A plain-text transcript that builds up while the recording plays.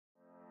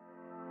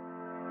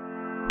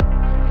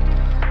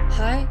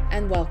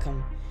and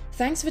welcome.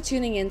 Thanks for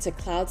tuning in to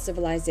Cloud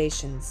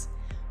Civilizations.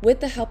 With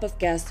the help of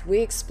guests, we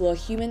explore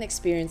human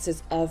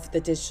experiences of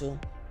the digital,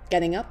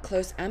 getting up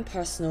close and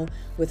personal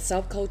with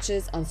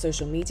subcultures on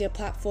social media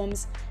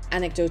platforms,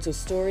 anecdotal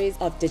stories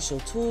of digital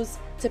tools,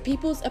 to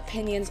people's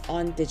opinions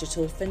on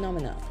digital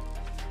phenomena.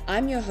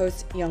 I'm your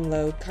host, Young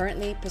Lo,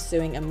 currently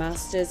pursuing a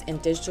master's in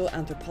digital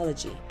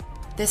anthropology.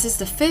 This is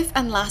the fifth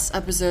and last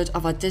episode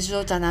of our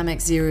Digital Dynamic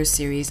Zero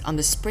series on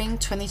the spring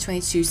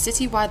 2022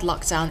 citywide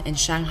lockdown in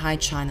Shanghai,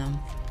 China.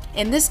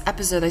 In this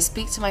episode, I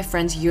speak to my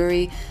friend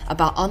Yuri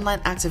about online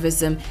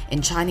activism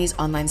in Chinese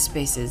online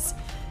spaces.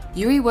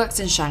 Yuri works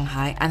in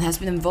Shanghai and has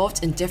been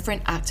involved in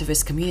different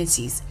activist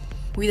communities.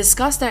 We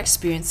discuss their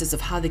experiences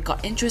of how they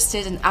got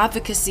interested in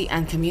advocacy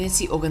and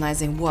community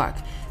organizing work,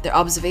 their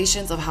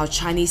observations of how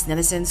Chinese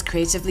netizens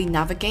creatively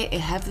navigate a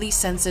heavily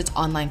censored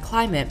online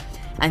climate,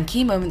 and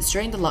key moments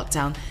during the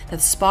lockdown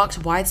that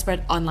sparked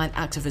widespread online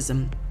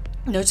activism,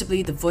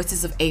 notably the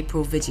Voices of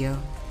April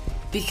video.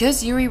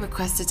 Because Yuri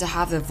requested to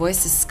have their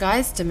voice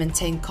disguised to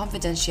maintain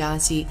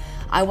confidentiality,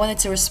 I wanted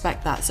to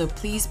respect that, so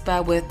please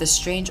bear with the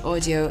strange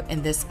audio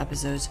in this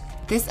episode.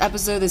 This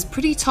episode is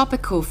pretty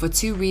topical for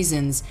two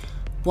reasons.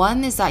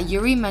 One is that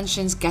Yuri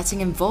mentions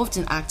getting involved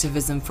in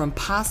activism from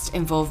past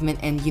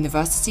involvement in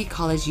university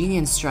college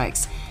union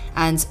strikes,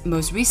 and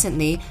most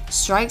recently,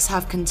 strikes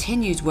have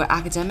continued where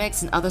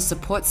academics and other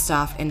support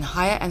staff in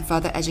higher and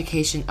further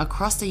education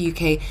across the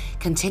UK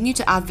continue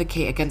to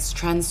advocate against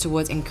trends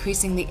towards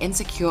increasingly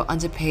insecure,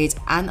 underpaid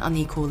and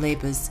unequal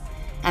labours.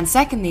 And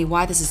secondly,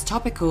 why this is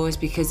topical is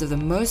because of the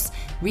most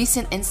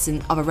recent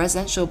incident of a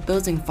residential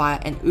building fire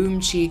in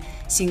Urumqi,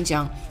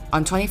 Xinjiang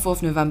on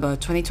 24th November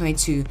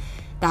 2022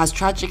 that has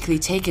tragically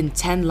taken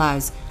 10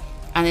 lives,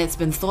 and it's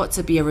been thought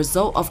to be a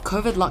result of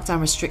COVID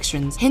lockdown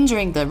restrictions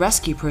hindering the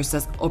rescue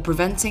process or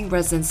preventing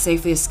residents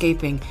safely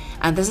escaping,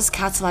 and this has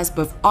catalyzed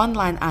both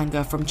online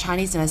anger from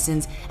Chinese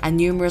netizens and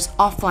numerous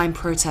offline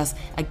protests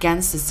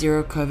against the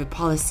zero COVID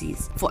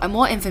policies. For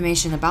more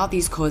information about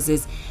these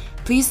causes,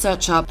 please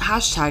search up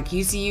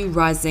 #UCU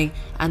Rising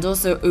and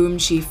also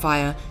Urumqi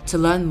Fire to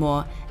learn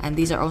more, and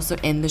these are also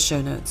in the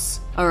show notes.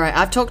 Alright,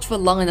 I've talked for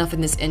long enough in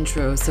this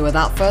intro, so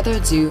without further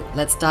ado,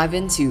 let's dive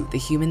into the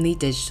humanly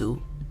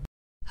digital.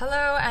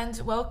 Hello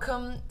and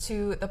welcome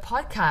to the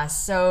podcast.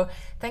 So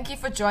thank you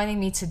for joining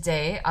me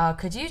today.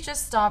 Could you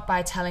just start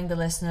by telling the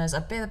listeners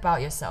a bit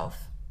about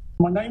yourself?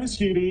 My name is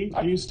Yuri.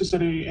 I used to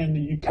study in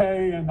the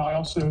UK and I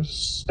also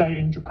stay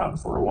in Japan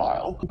for a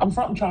while. I'm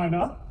from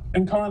China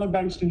and currently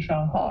based in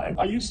Shanghai.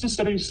 I used to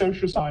study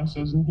social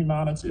sciences and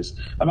humanities,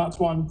 and that's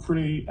why I'm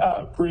pretty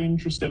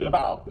interested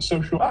about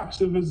social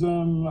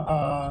activism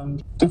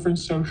and different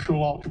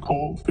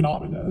sociological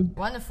phenomena.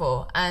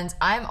 Wonderful. And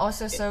I'm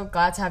also so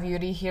glad to have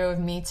Yuri here with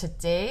me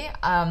today.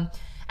 And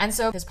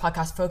so this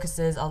podcast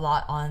focuses a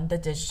lot on the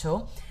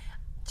digital.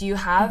 Do you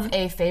have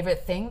a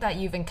favorite thing that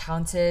you've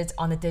encountered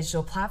on the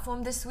digital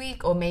platform this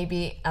week, or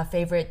maybe a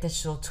favorite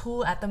digital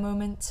tool at the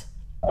moment?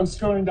 I was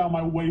scrolling down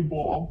my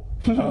Weibo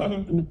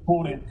in the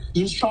morning,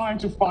 just trying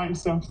to find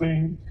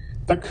something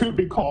that could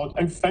be called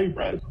a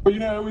favorite. But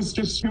it was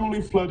just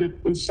purely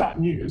flooded with sad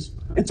news.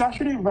 It's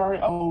actually a very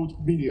old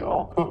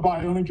video, but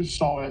I only just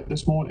saw it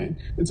this morning.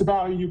 It's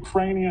about a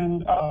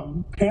Ukrainian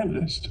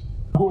pianist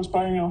who was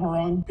playing on her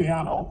own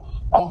piano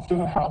after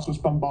her house was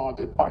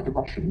bombarded by the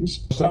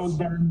Russians. So that was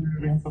very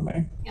moving for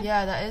me.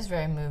 Yeah, that is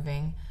very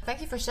moving.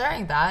 Thank you for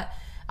sharing that.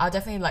 I'll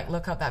definitely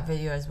look up that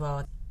video as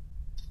well.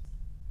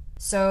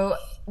 So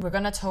we're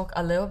going to talk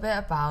a little bit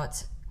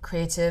about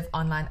creative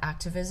online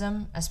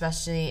activism,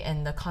 especially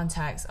in the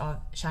context of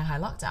Shanghai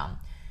lockdown.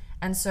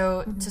 And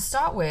so to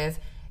start with,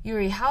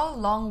 Yuri, how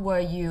long were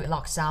you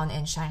locked down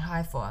in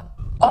Shanghai for?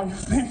 I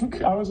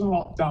think I was in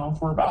lockdown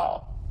for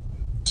about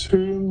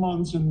 2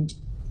 months and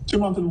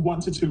 1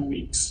 to 2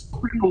 weeks.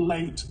 Pretty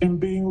late in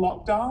being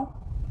locked down.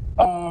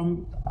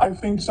 I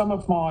think some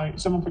of my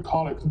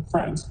colleagues and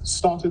friends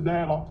started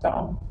their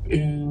lockdown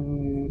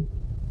in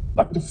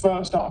the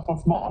first half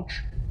of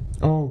March.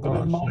 Oh gosh. But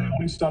then mine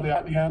only started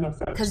at the end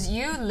of it. Because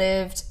you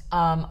lived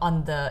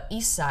on the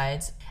east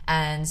side,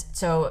 and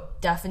so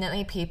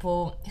definitely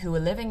people who were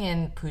living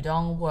in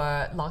Pudong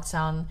were locked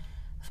down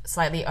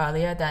slightly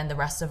earlier than the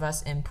rest of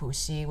us in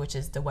Puxi, which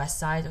is the west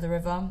side of the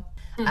river.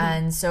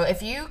 And so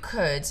if you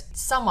could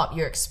sum up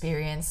your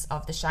experience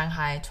of the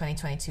Shanghai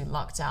 2022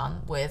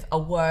 lockdown with a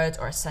word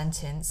or a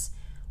sentence,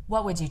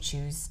 what would you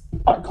choose?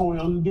 I call it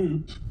a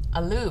loop.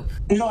 A loop?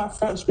 At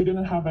first we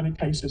didn't have any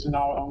cases in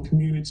our own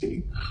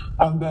community.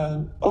 And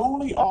then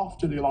only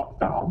after the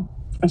lockdown,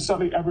 and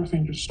suddenly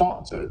everything just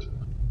started,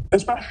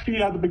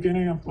 especially at the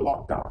beginning of the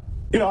lockdown.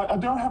 I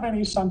don't have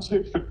any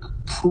scientific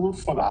proof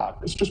for that.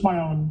 It's just my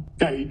own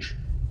gauge.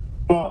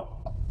 But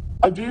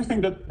I do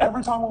think that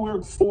every time we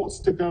were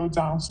forced to go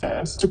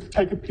downstairs to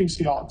take a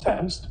PCR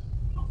test,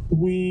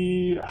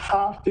 we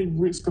have the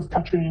risk of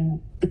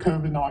catching the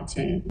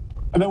COVID-19.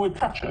 And then we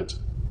catch it.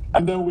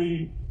 And then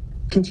we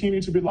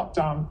continue to be locked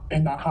down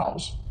in that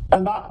house.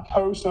 And that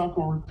whole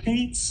circle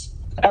repeats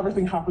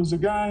everything happens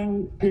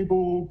again,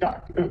 people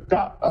got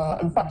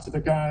infected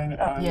again.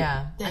 And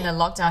and the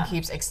lockdown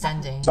keeps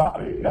extending.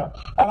 Exactly, yeah.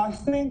 And I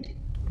think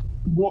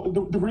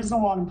the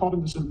reason why I'm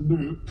calling this a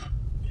loop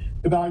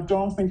that I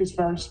don't think it's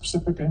very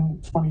specific in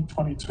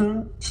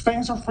 2022.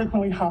 Things are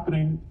frequently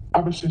happening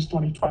ever since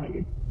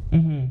 2020.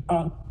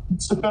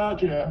 It's the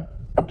third year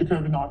of the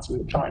COVID-19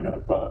 in China,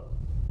 but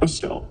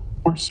still,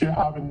 we're still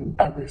having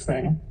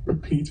everything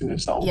repeating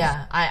itself.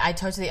 Yeah, I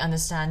totally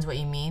understand what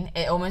you mean.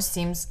 It almost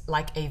seems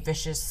like a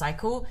vicious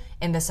cycle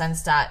in the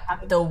sense that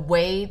the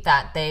way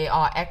that they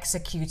are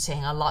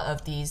executing a lot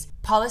of these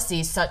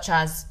policies, such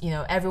as,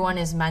 everyone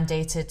is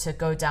mandated to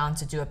go down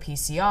to do a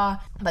PCR,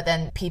 but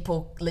then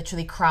people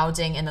literally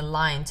crowding in a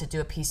line to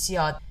do a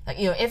PCR. Like,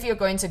 if you're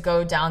going to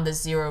go down the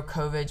zero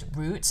COVID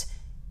route,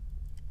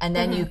 and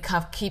then you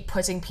keep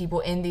putting people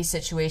in these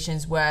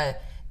situations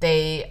where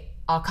they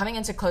are coming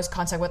into close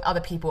contact with other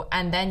people,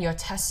 and then you're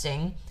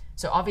testing.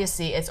 So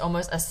obviously it's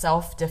almost a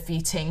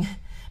self-defeating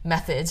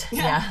method.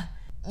 Yeah.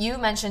 You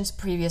mentioned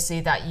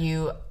previously that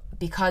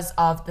because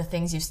of the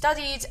things you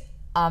studied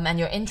and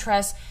your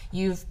interests,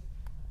 you've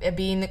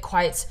been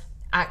quite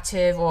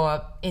active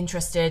or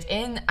interested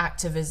in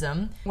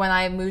activism. When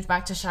I moved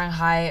back to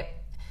Shanghai,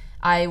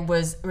 I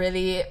was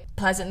really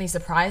pleasantly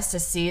surprised to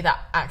see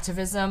that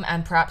activism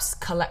and perhaps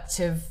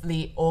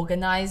collectively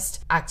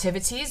organized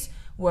activities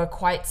were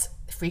quite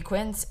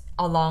frequent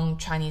along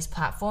Chinese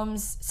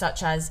platforms,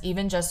 such as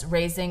even just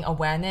raising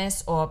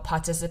awareness or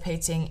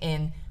participating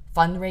in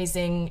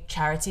fundraising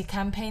charity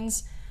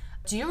campaigns.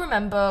 Do you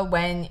remember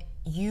when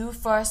you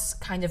first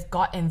kind of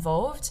got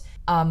involved?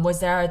 Was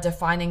there a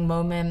defining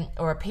moment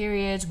or a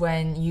period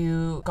when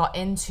you got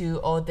into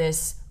all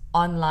this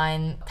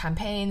online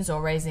campaigns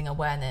or raising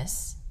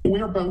awareness?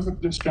 We are both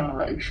of this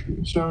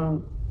generation,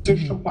 so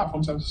digital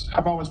platforms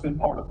have always been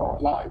part of our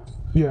life.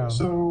 Yeah.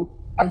 So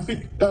I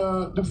think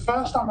the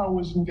first time I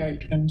was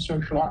engaged in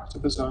social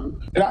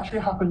activism, it actually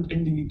happened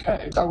in the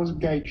UK. I was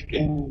engaged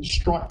in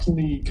strikes in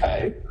the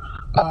UK,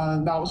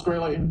 and that was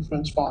greatly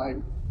influenced by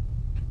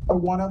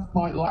one of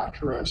my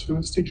lecturers who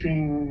was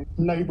teaching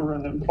labour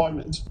and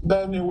employment.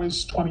 Then it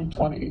was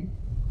 2020.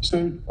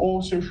 So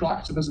all social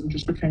activism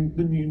just became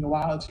the new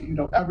normality.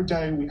 Every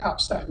day we have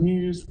sad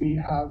news, we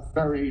have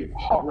very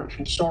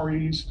heart-wrenching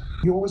stories.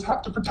 You always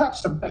have to protect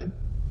something.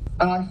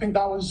 And I think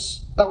that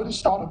was the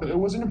start of it. It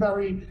wasn't a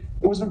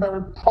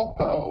very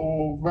proper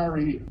or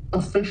very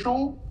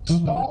official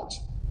start,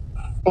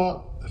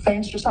 but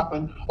things just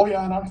happened. Oh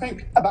yeah, and I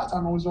think at that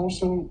time I was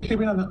also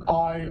keeping an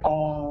eye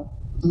on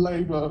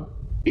labor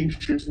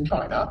issues in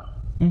China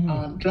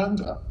and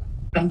gender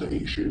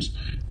issues,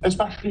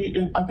 especially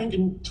in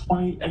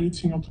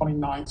 2018 or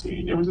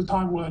 2019. It was a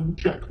time when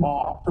Jack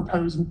Ma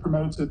proposed and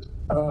promoted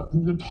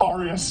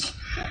notorious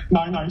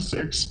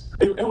 996.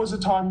 It was a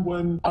time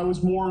when I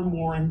was more and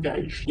more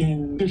engaged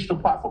in digital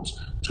platforms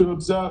to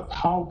observe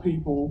how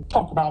people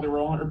talk about their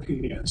own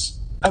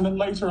opinions. And then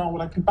later on,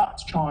 when I came back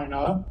to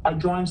China, I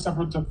joined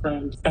several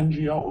different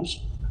NGOs.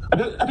 I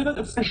didn't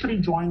officially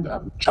join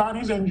them.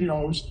 Chinese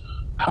NGOs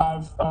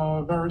have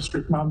a very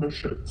strict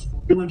membership.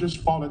 They were just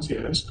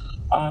volunteers.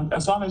 And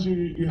as long as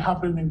you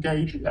have been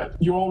engaged in it,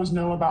 you always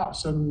know about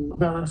some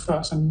very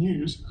first-hand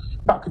news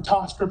about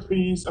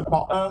catastrophes,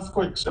 about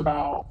earthquakes,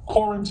 about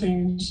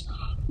quarantines,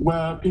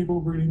 where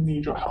people really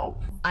need your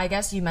help. I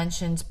guess you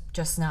mentioned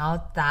just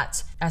now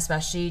that,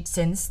 especially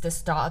since the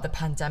start of the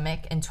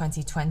pandemic in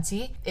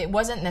 2020, it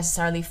wasn't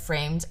necessarily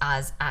framed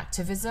as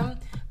activism,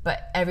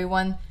 but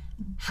everyone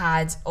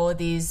had all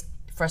these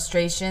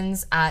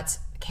frustrations at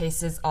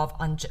cases of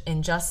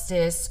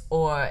injustice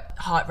or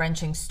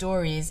heart-wrenching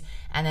stories,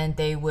 and then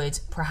they would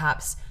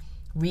perhaps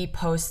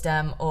repost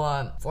them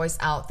or voice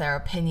out their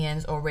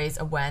opinions or raise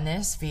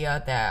awareness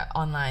via their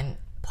online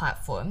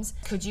platforms.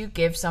 Could you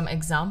give some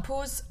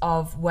examples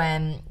of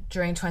when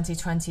during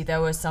 2020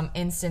 there were some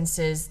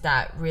instances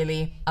that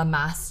really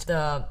amassed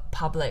the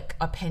public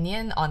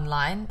opinion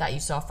online that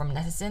you saw from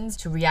netizens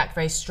to react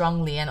very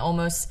strongly and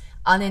almost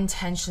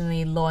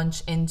unintentionally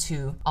launch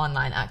into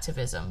online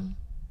activism?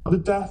 The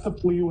death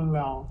of Li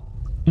Wenliang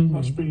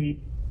must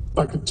be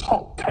like a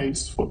top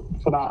case for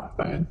that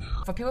thing.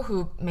 For people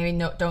who maybe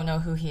don't know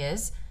who he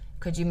is,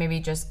 could you maybe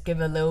just give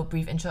a little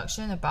brief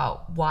introduction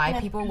about why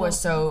people were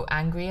so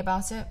angry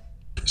about it?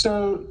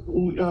 So,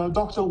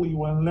 Dr. Li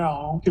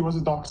Wenliang, he was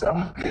a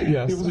doctor.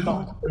 Yes. He was a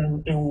doctor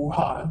in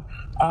Wuhan.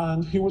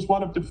 And he was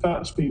one of the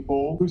first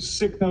people who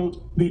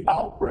signaled the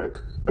outbreak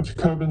of the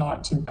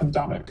COVID-19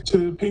 pandemic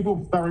to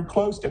people very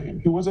close to him.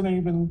 He wasn't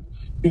even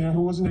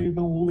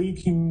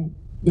leaking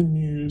the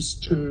news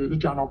to the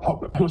general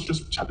public. He was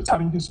just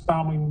telling his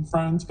family and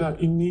friends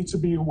that you need to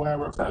be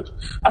aware of it.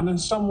 And then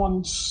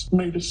someone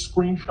made a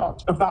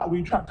screenshot of that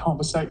WeChat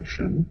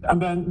conversation,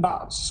 and then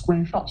that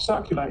screenshot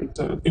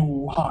circulated in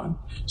Wuhan.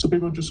 So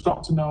people just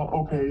got to know,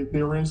 okay,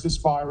 there is this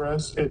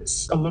virus.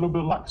 It's a little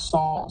bit like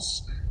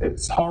SARS.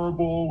 It's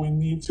horrible. We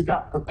need to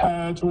get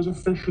prepared. It was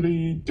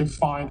officially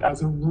defined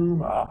as a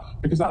rumor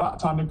because at that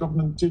time the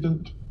government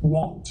didn't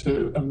want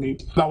to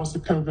admit that was the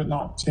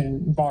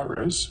COVID-19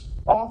 virus.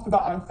 After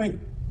that, I think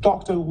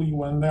Dr. Li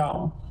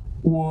Wenliang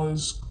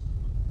was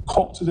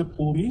caught to the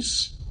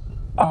police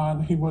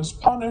and he was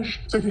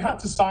punished. So he had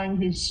to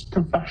sign his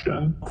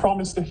confession,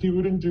 promised that he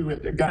wouldn't do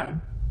it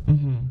again.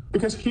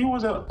 Because he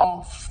was an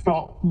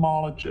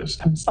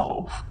ophthalmologist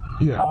himself.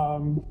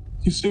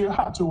 He still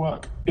had to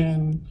work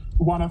in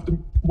one of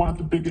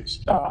the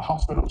biggest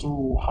hospitals in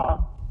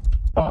Wuhan.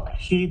 But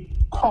he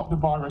caught the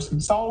virus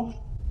himself.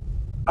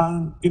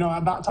 And,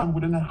 at that time,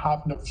 we didn't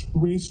have enough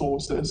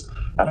resources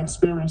and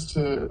experience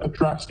to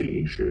address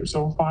the issue.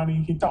 So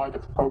finally, he died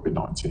of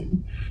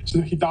COVID-19.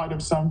 So he died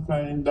of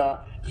something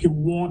that he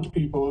warned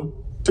people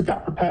to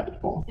get prepared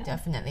for.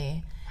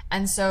 Definitely.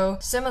 And so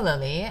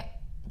similarly,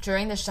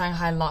 during the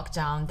Shanghai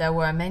lockdown, there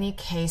were many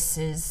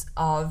cases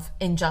of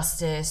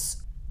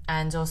injustice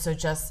and also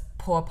just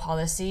poor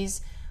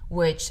policies,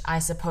 which I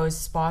suppose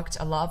sparked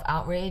a lot of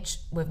outrage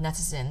with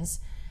netizens.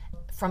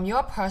 From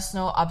your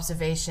personal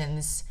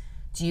observations,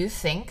 do you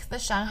think the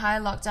Shanghai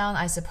lockdown,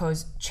 I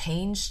suppose,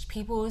 changed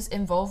people's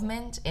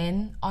involvement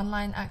in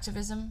online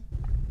activism?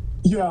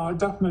 Yeah, I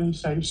definitely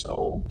say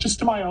so. Just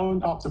to my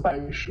own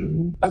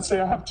observation, let's say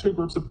I have two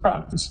groups of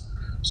friends.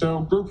 So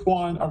group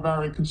one are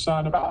very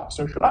concerned about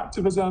social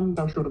activism,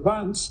 social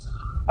events,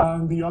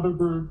 and the other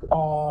group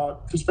are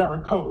just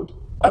very cold.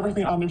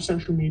 Everything on their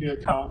social media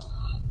account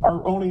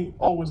are only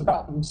always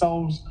about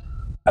themselves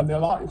and their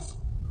life.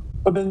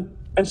 But then,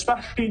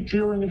 especially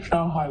during the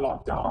Shanghai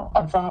lockdown,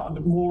 I found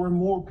that more and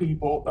more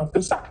people of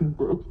the second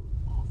group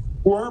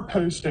were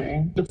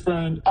posting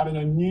different,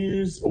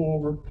 news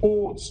or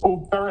reports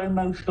or very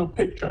emotional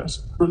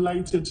pictures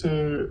related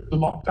to the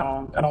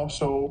lockdown and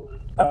also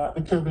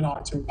the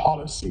COVID-19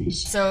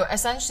 policies. So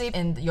essentially,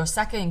 in your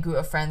second group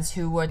of friends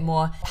who were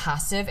more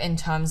passive in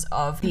terms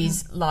of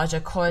these larger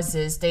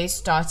causes, they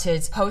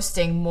started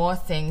posting more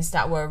things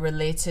that were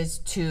related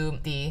to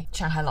the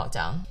Shanghai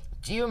lockdown.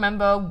 Do you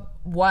remember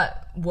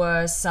what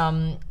were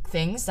some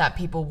things that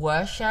people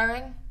were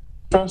sharing?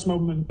 First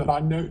moment that I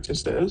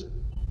noticed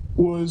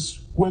was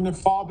when the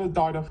father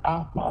died of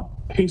asthma.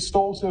 He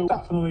also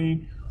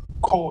definitely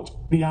called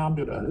the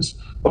ambulance,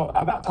 but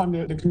at that time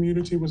the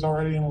community was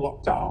already in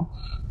lockdown,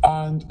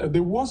 and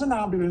there was an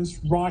ambulance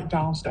right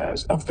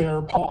downstairs of their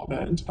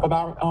apartment, but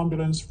our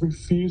ambulance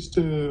refused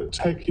to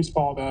take his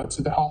father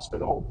to the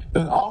hospital.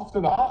 Then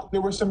after that,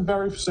 there were some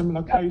very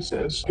similar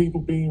cases,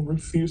 people being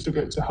refused to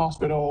go to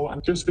hospital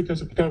and just because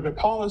of COVID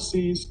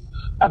policies.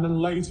 And then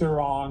later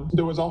on,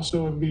 there was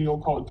also a video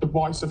called The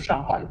Voices of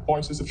Shanghai,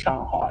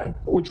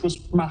 which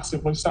was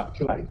massively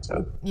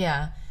circulated.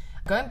 Yeah.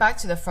 Going back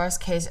to the first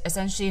case,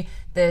 essentially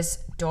this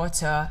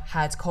daughter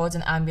had called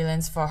an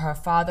ambulance for her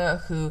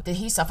father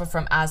he suffer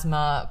from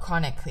asthma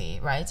chronically,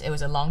 right? It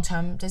was a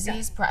long-term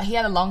disease. Yeah. He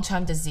had a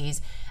long-term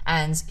disease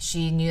and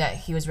she knew that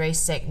he was very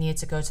sick, needed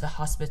to go to the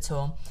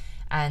hospital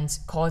and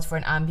called for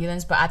an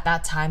ambulance. But at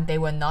that time, they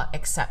were not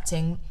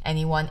accepting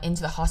anyone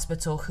into the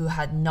hospital who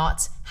had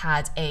not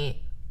had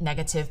a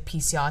negative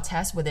PCR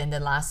test within the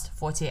last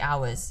 48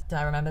 hours. Did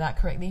I remember that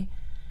correctly?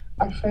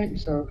 I think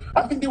so.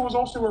 I think there was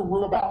also a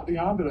rule about the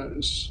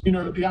ambulance.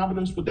 The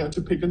ambulance was there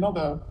to pick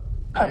another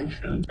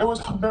patient. It was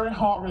very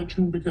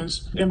heart-wrenching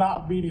because in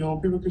that video,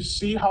 people could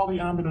see how the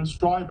ambulance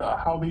driver,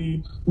 how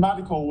the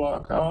medical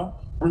worker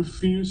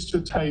refused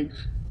to take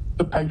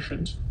the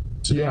patient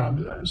to the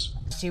ambulance.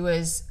 She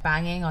was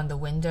banging on the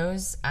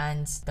windows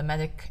and the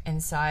medic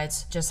inside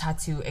just had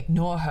to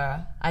ignore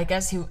her. I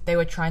guess they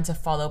were trying to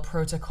follow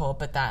protocol,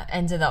 but that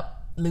ended up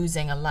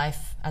losing a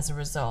life as a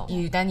result.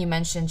 You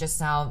mentioned just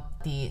now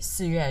the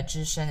 4月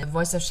之声, the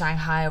Voice of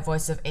Shanghai, a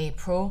Voice of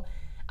April.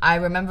 I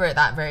remember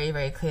that very,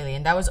 very clearly.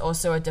 And that was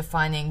also a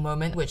defining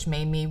moment which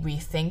made me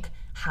rethink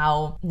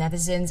how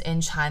netizens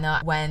in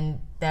China,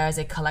 when there is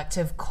a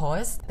collective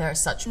cause, there is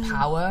such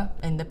power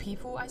in the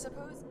people, I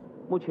suppose.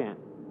 目前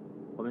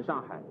我们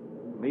上海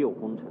没有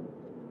封城，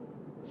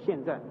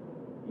现在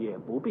也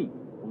不必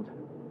封城。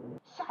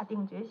下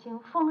定决心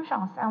封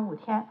上3、5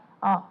天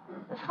啊，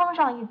封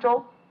上1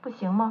周。不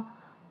行吗？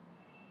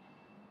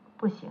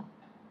不行，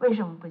为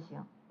什么不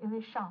行？因为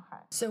上海。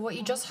So what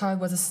you just heard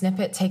was a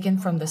snippet taken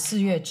from the 4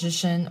月之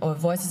声, or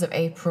Voices of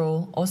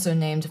April, also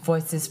named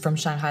Voices from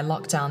Shanghai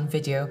Lockdown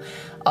video,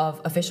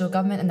 of official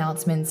government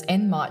announcements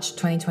in March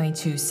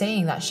 2022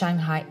 saying that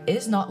Shanghai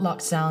is not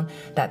locked down,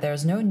 that there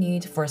is no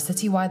need for a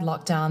citywide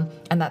lockdown,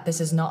 and that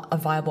this is not a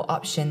viable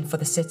option for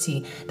the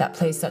city that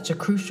plays such a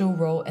crucial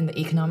role in the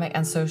economic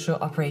and social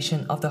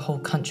operation of the whole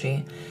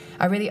country.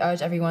 I really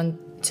urge everyone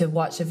to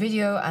watch the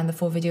video, and the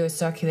full video is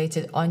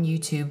circulated on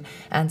YouTube,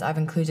 and I've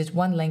included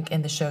one link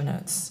in the show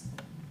notes.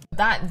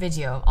 That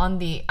video on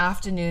the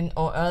afternoon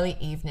or early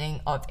evening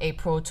of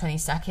April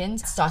 22nd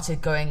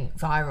started going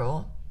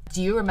viral.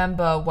 Do you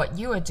remember what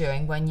you were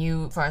doing when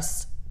you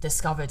first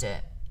discovered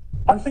it?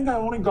 I think I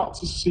only got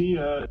to see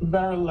it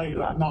very late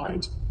that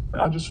night.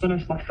 I just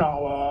finished my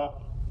shower,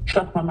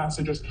 checked my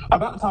messages. At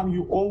that time,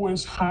 you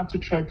always had to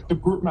check the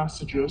group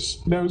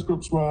messages. Those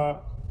groups were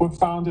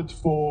founded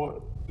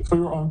for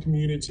your own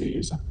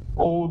communities.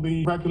 all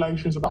the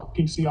regulations about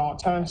PCR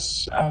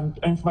tests and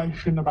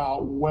information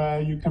about where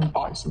you can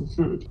buy some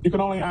food. You can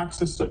only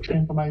access such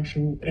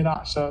information in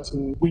that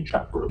certain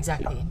WeChat group.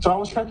 Exactly. So I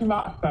was checking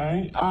that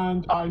thing,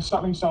 and I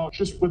suddenly saw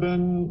just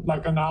within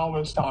like an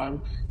hour's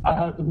time, I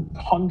had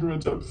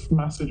hundreds of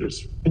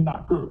messages in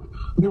that group.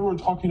 People were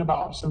talking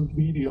about some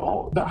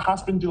video that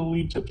has been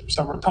deleted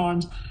several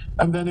times,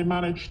 and then they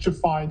managed to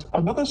find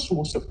another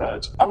source of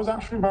it. I was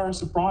actually very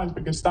surprised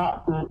because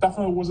that group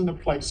definitely wasn't a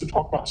place to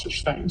talk about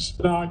such things.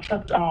 Then I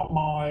checked out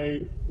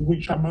my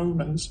WeChat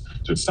moments,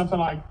 so it's something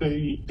like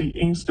the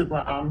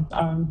Instagram,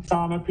 and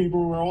found that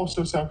people were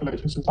also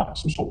circulating some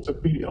sorts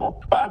of video.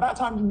 But at that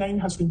time, the name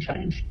has been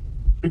changed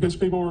because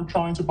people were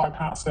trying to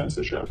bypass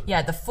censorship.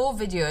 Yeah, the full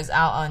video is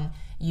out on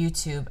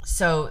YouTube.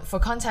 So for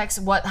context,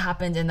 what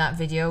happened in that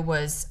video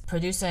was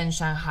producer in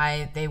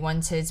Shanghai, they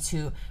wanted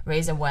to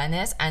raise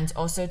awareness and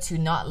also to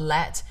not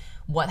let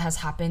what has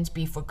happened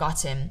be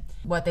forgotten.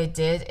 What they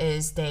did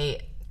is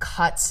they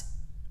cut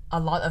a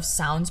lot of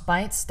sound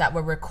bites that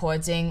were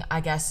recording,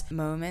 I guess,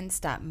 moments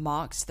that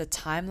marked the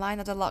timeline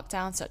of the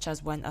lockdown, such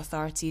as when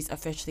authorities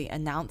officially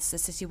announced the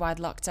citywide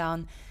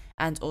lockdown,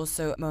 and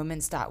also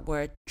moments that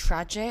were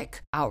tragic,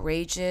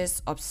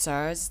 outrageous,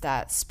 absurd,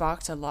 that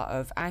sparked a lot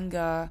of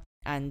anger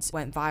and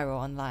went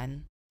viral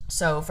online.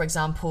 So, for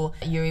example,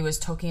 Yuri was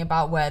talking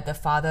about where the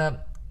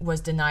father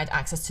was denied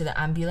access to the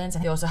ambulance,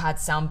 and he also had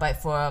soundbite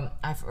for,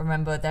 I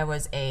remember there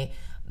was a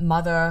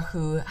mother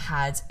who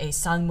had a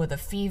son with a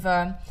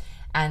fever,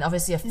 and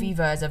obviously a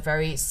fever is a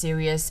very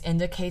serious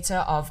indicator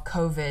of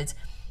COVID,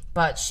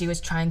 but she was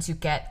trying to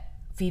get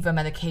fever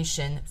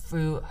medication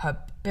through her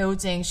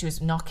building. She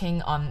was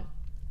knocking on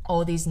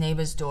all these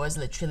neighbors' doors,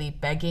 literally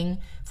begging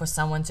for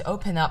someone to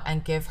open up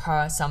and give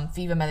her some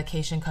fever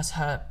medication because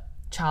her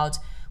child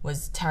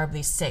was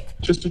terribly sick.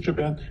 Just to chip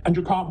in, and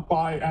you can't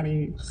buy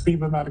any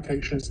fever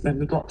medications in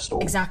the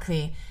drugstore.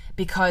 Exactly,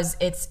 because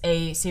it's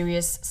a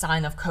serious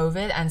sign of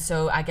COVID, and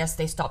so I guess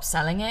they stopped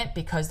selling it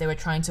because they were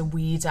trying to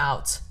weed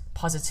out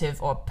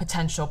positive or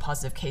potential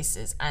positive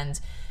cases. And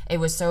it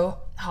was so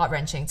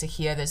heart-wrenching to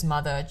hear this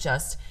mother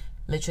just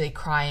literally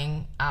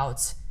crying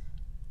out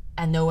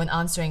and no one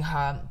answering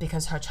her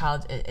because her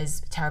child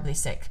is terribly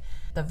sick.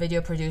 The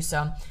video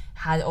producer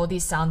had all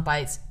these sound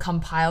bites,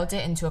 compiled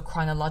it into a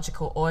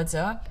chronological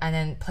order, and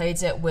then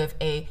played it with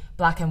a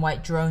black and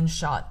white drone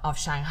shot of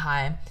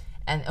Shanghai,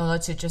 and in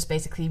order to just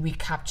basically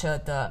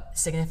recapture the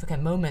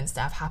significant moments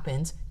that have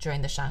happened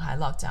during the Shanghai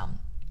lockdown.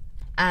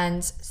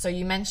 And so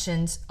you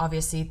mentioned,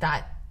 obviously,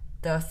 that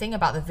the thing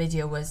about the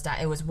video was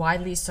that it was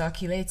widely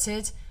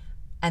circulated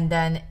and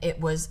then it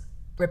was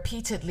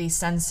repeatedly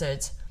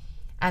censored.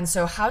 And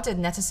so how did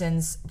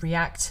netizens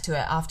react to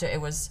it after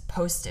it was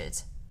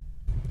posted?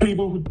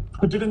 People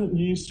who didn't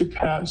used to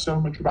care so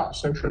much about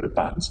social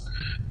defense,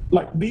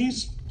 like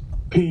these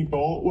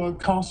people were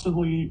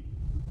constantly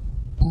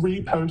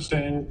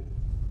reposting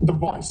the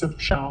voice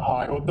of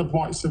Shanghai or the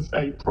voice of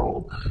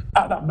April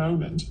at that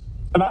moment.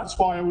 And that's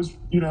why I was,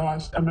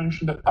 I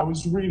mentioned that I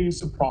was really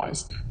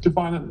surprised to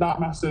find that that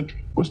message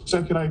was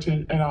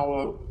circulating in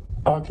our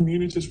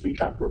community's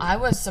WeChat group. I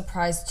was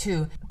surprised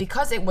too,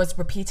 because it was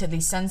repeatedly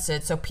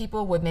censored, so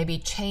people would maybe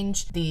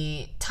change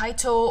the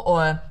title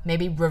or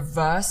maybe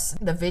reverse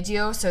the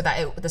video so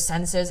that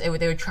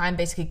they would try and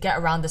basically get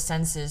around the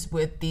censors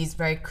with these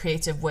very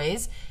creative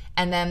ways,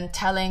 and then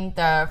telling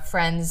their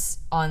friends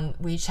on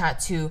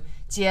WeChat to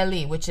接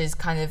力, which is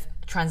kind of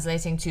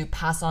translating to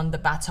pass on the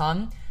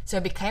baton. So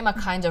it became a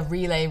kind of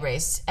relay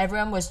race.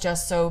 Everyone was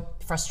just so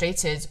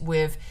frustrated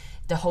with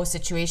the whole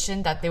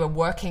situation that they were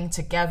working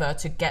together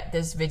to get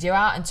this video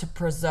out and to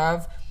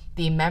preserve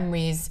the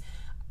memories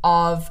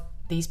of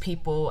these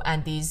people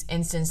and these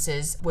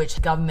instances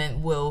which government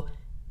will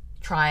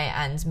try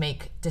and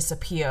make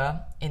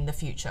disappear in the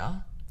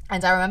future.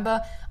 And I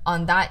remember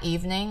on that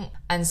evening,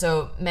 and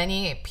so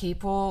many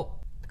people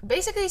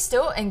basically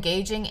still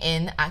engaging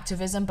in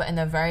activism, but in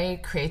a very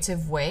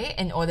creative way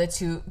in order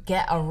to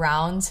get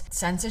around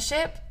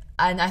censorship.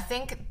 And I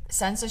think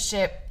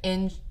censorship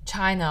in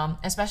China,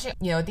 especially,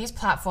 these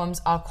platforms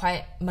are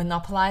quite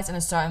monopolized in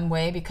a certain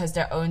way because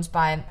they're owned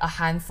by a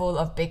handful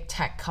of big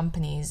tech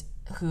companies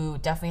who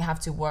definitely have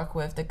to work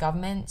with the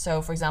government.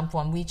 So for example,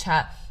 on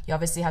WeChat, you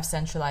obviously have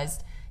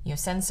centralized,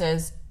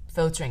 censors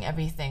filtering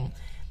everything.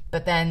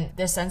 But then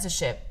this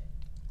censorship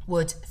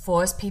would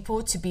force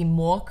people to be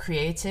more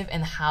creative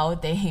in how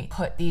they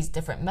put these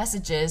different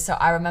messages. So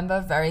I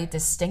remember very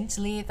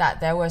distinctly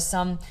that there were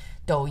some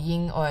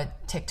Douyin or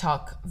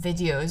TikTok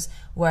videos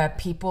where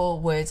people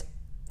would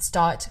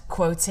start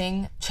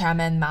quoting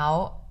Chairman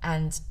Mao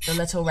and the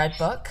Little Red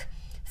Book.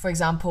 For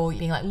example,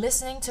 being like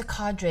listening to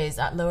cadres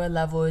at lower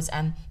levels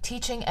and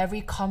teaching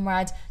every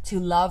comrade to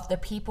love the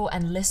people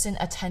and listen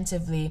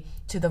attentively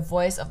to the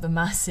voice of the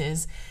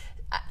masses.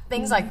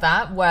 Things like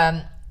that,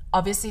 where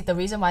obviously the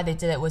reason why they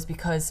did it was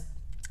because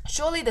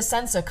surely the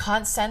censor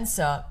can't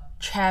censor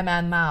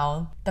Chairman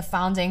Mao, the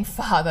founding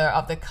father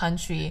of the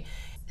country.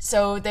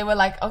 So they were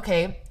like,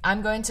 okay,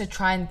 I'm going to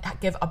try and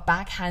give a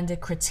backhanded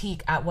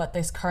critique at what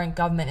this current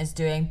government is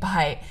doing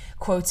by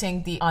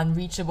quoting the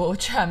unreachable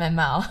Chairman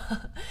Mao,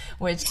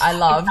 which I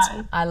loved.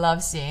 I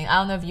love seeing. I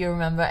don't know if you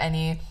remember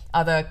any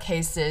other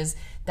cases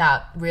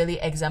that really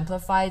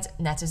exemplified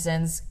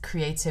netizens'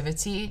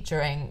 creativity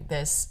during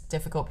this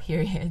difficult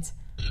period.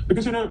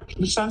 Because,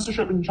 the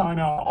censorship in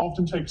China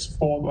often takes the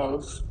form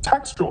of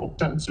textual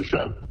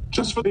censorship.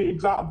 Just for the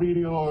exact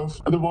video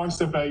of The Voice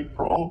of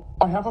April,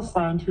 I have a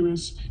friend who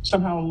is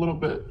somehow a little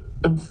bit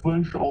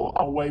influential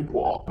on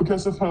Weibo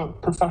because of her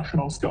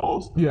professional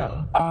skills.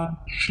 Yeah.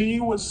 She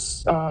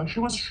was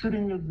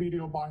shooting the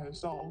video by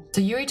herself.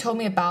 So Yuri told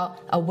me about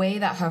a way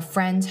that her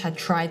friend had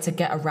tried to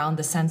get around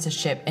the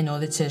censorship in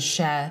order to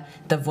share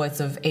the Voice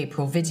of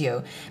April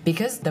video,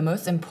 because the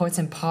most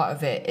important part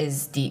of it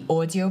is the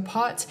audio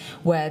part,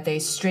 where they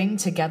string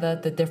together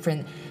the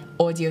different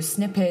audio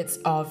snippets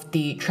of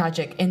the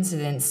tragic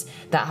incidents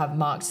that have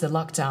marked the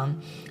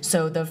lockdown.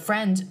 So the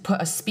friend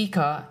put a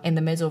speaker in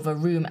the middle of a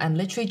room and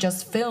literally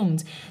just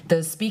filmed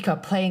the speaker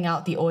playing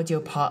out the audio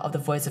part of the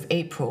Voice of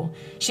April.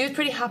 She was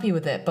pretty happy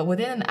with it, but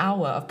within an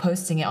hour of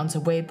posting it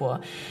onto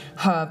Weibo,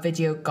 her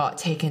video got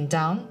taken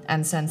down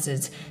and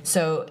censored.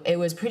 So it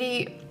was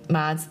pretty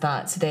mad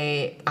that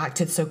they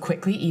acted so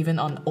quickly even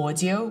on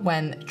audio,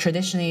 when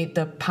traditionally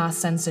the past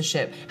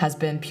censorship has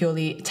been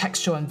purely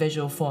textual and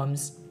visual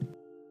forms.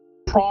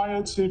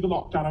 Prior to the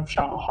lockdown of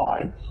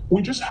Shanghai,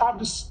 we just have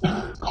this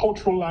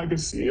cultural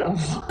legacy of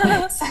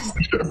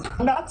censorship.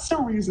 And that's the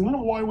reason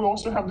why we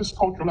also have this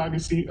cultural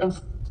legacy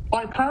of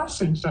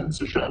bypassing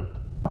censorship.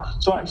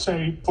 So I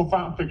say for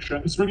fan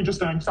fiction, it's really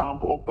just an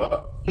example,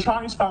 but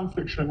Chinese fan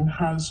fiction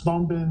has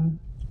long been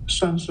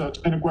censored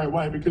in a great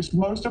way because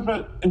most of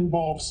it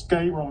involves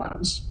gay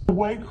romance. The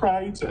way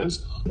creators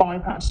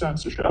bypass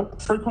censorship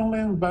frequently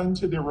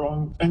invented their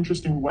own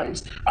interesting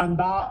ways, and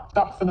that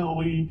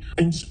definitely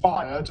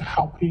inspired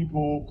how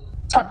people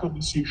tackle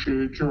this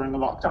issue during the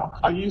lockdown.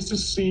 I used to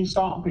see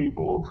some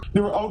people,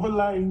 they were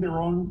overlaying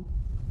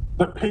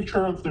the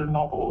picture of their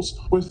novels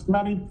with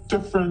many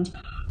different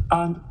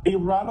and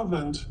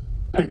irrelevant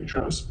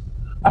pictures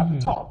at the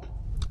top.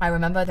 I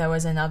remember there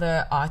was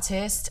another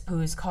artist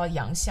who's called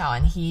Yang Xiao,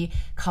 and he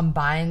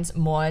combined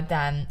more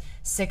than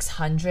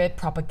 600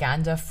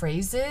 propaganda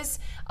phrases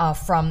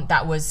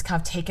that was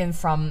kind of taken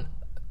from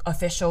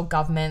official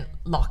government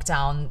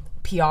lockdown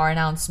PR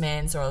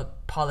announcements or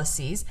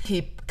policies.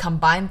 He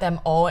combined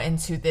them all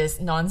into this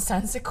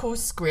nonsensical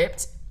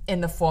script in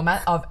the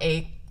format of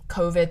a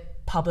COVID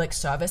public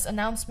service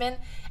announcement,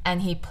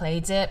 and he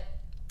played it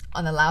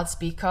on a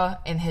loudspeaker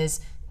in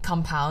his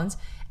compound,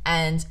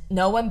 and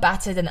no one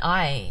batted an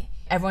eye.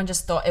 Everyone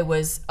just thought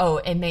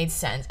it made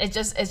sense. It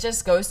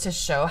just goes to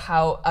show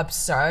how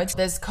absurd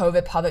this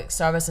COVID public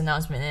service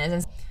announcement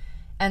is.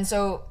 And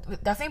so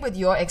definitely with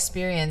your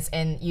experience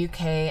in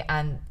UK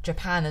and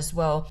Japan as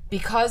well,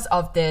 because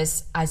of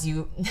this, as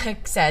you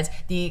said,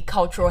 the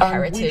cultural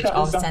heritage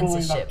of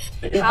censorship,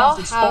 how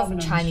have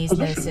Chinese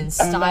netizens'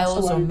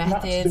 styles or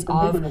methods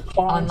of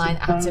online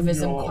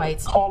activism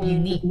quite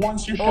unique,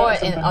 or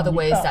in other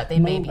ways that they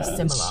may be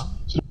similar?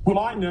 What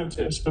I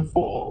noticed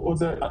before was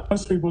that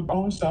most people's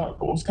own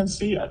circles can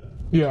see it.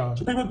 Yeah.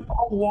 So people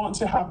don't want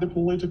to have the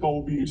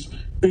political views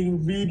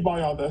being viewed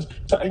by others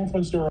to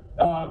influence their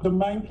the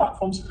main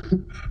platforms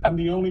and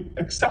the only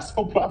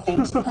accessible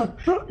platforms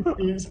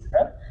is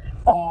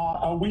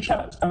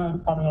WeChat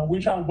and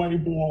WeChat,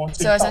 Weibo, TikTok.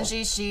 So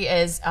essentially, she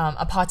is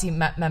a party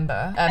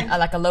member,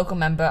 like a local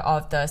member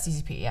of the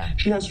CCP. Yeah.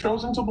 She has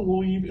chosen to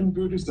believe in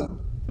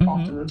Buddhism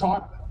after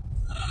retirement.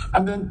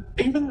 And then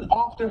even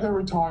after her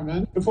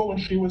retirement, before when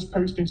she was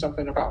posting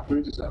something about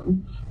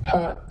Buddhism,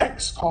 her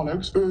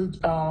ex-colleagues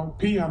would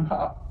PM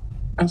her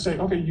and say,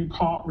 okay, you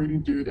can't really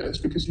do this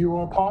because you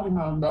are a party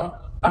member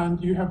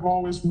and you have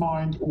always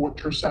mind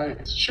what you're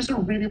saying. She's a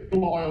really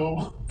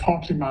loyal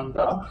party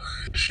member.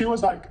 She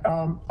was like,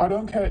 I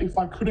don't care if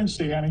I couldn't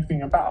say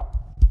anything about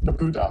the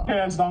Buddha,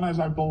 as long as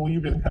I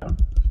believe in him.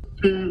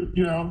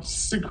 To,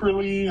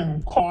 secretly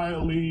and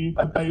quietly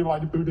obey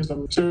like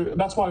Buddhism. So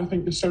that's why I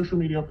think the social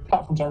media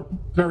platforms are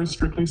very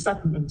strictly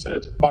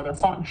segmented by their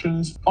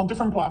functions. On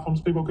different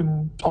platforms, people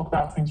can talk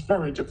about things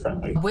very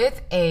differently.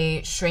 With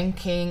a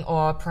shrinking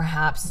or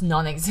perhaps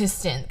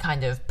non-existent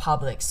kind of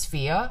public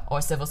sphere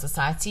or civil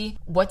society,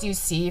 what do you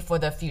see for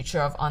the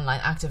future of online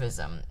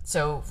activism?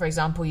 So, for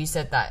example, you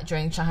said that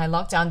during Shanghai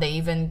lockdown, they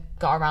even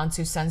got around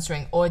to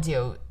censoring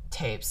audio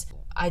tapes.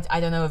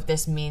 I don't know if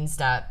this means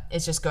that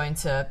it's just going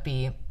to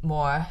be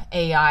more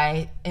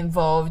AI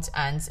involved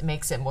and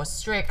makes it more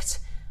strict,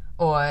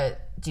 or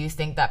do you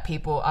think that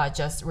people are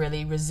just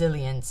really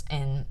resilient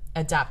in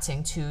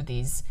adapting to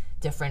these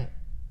different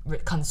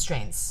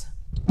constraints?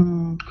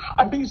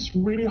 I think it's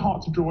really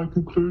hard to draw a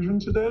conclusion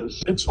to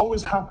this. It's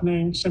always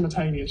happening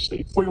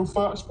simultaneously. For your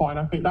first point,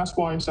 I think that's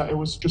why I said it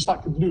was just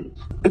like a loop.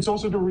 It's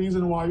also the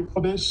reason why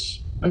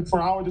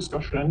for our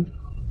discussion,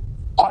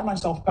 I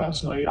myself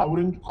personally, I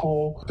wouldn't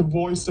call the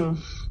Voice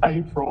of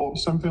April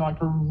something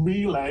like a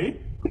relay,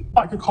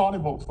 like a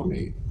carnival for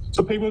me.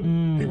 So people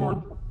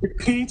are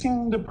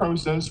repeating the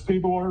process.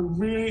 People are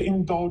really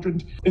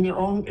indulgent in their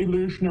own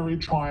illusionary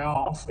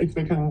triumph if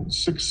they can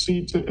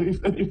succeed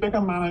if they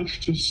can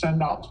manage to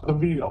send out the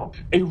video.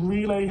 A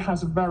relay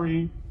has a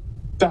very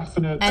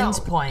definite end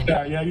point.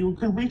 Yeah, you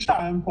can reach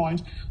that end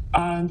point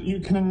and you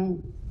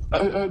can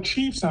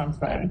achieve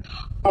something.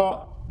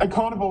 But a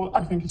carnival,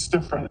 I think it's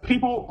different.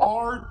 People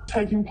are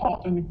taking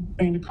part in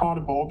the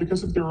carnival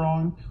because of their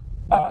own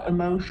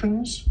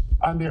emotions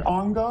and their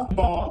anger,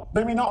 but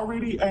they may not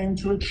really aim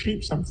to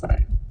achieve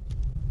something.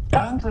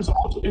 The end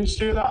result is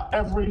still that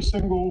every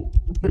single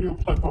video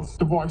clip of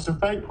the voice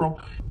of April,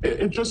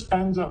 it just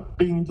ends up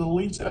being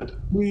deleted.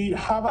 We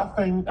have that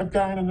thing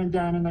again and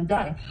again and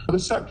again. The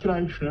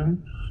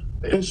circulation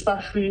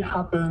especially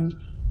happened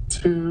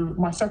to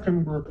my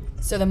second group.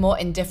 So the more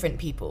indifferent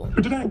people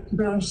who didn't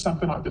experience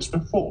something like this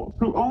before,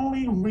 who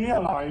only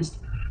realized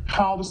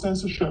how the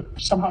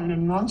censorship somehow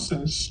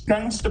nonsense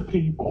against the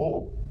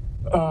people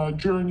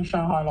during the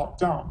Shanghai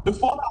lockdown.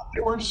 Before that,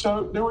 they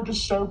were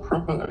just so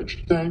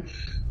privileged. They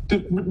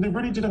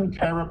really didn't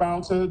care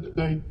about it.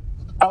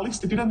 At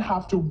least they didn't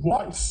have to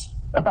voice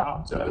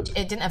about it.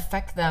 It didn't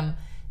affect them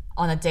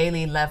on a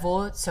daily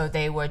level, so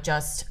they were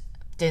just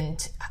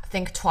didn't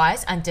think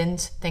twice and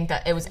didn't think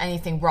that it was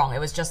anything wrong. It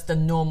was just the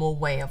normal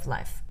way of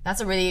life. That's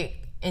a really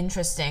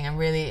interesting and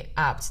really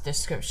apt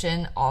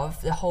description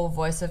of the whole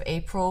Voice of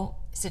April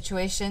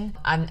situation.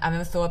 I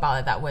never thought about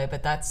it that way,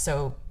 but that's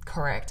so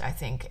correct. I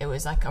think it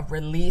was like a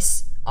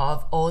release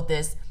of all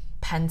this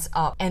pent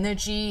up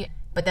energy,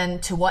 but then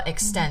to what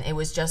extent it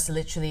was just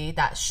literally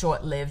that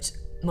short-lived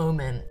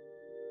moment.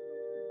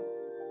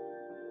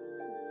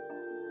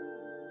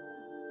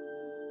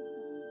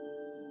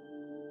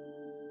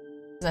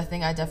 I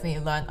think I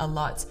definitely learned a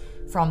lot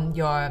from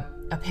your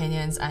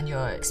opinions and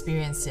your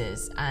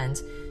experiences,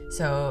 and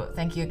so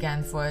thank you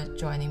again for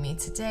joining me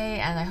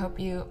today, and I hope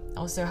you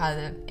also had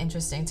an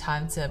interesting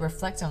time to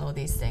reflect on all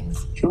these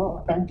things.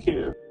 Sure, thank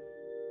you.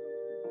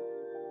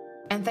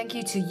 And thank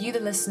you to you, the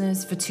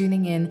listeners, for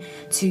tuning in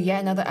to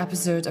yet another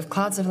episode of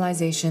Cloud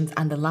Civilizations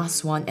and the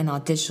last one in our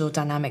Digital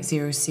Dynamic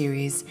Zero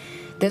series.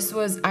 This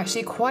was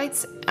actually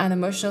quite an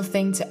emotional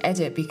thing to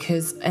edit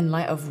because in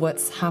light of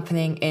what's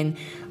happening in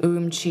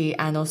Urumqi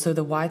and also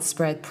the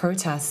widespread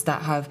protests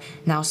that have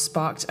now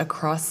sparked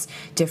across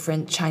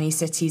different Chinese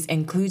cities,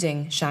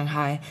 including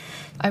Shanghai,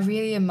 I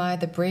really admire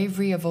the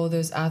bravery of all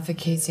those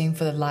advocating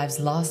for the lives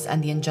lost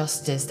and the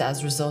injustice that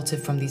has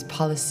resulted from these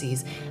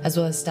policies, as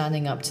well as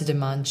standing up to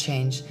demand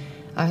change.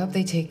 I hope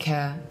they take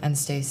care and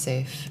stay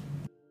safe.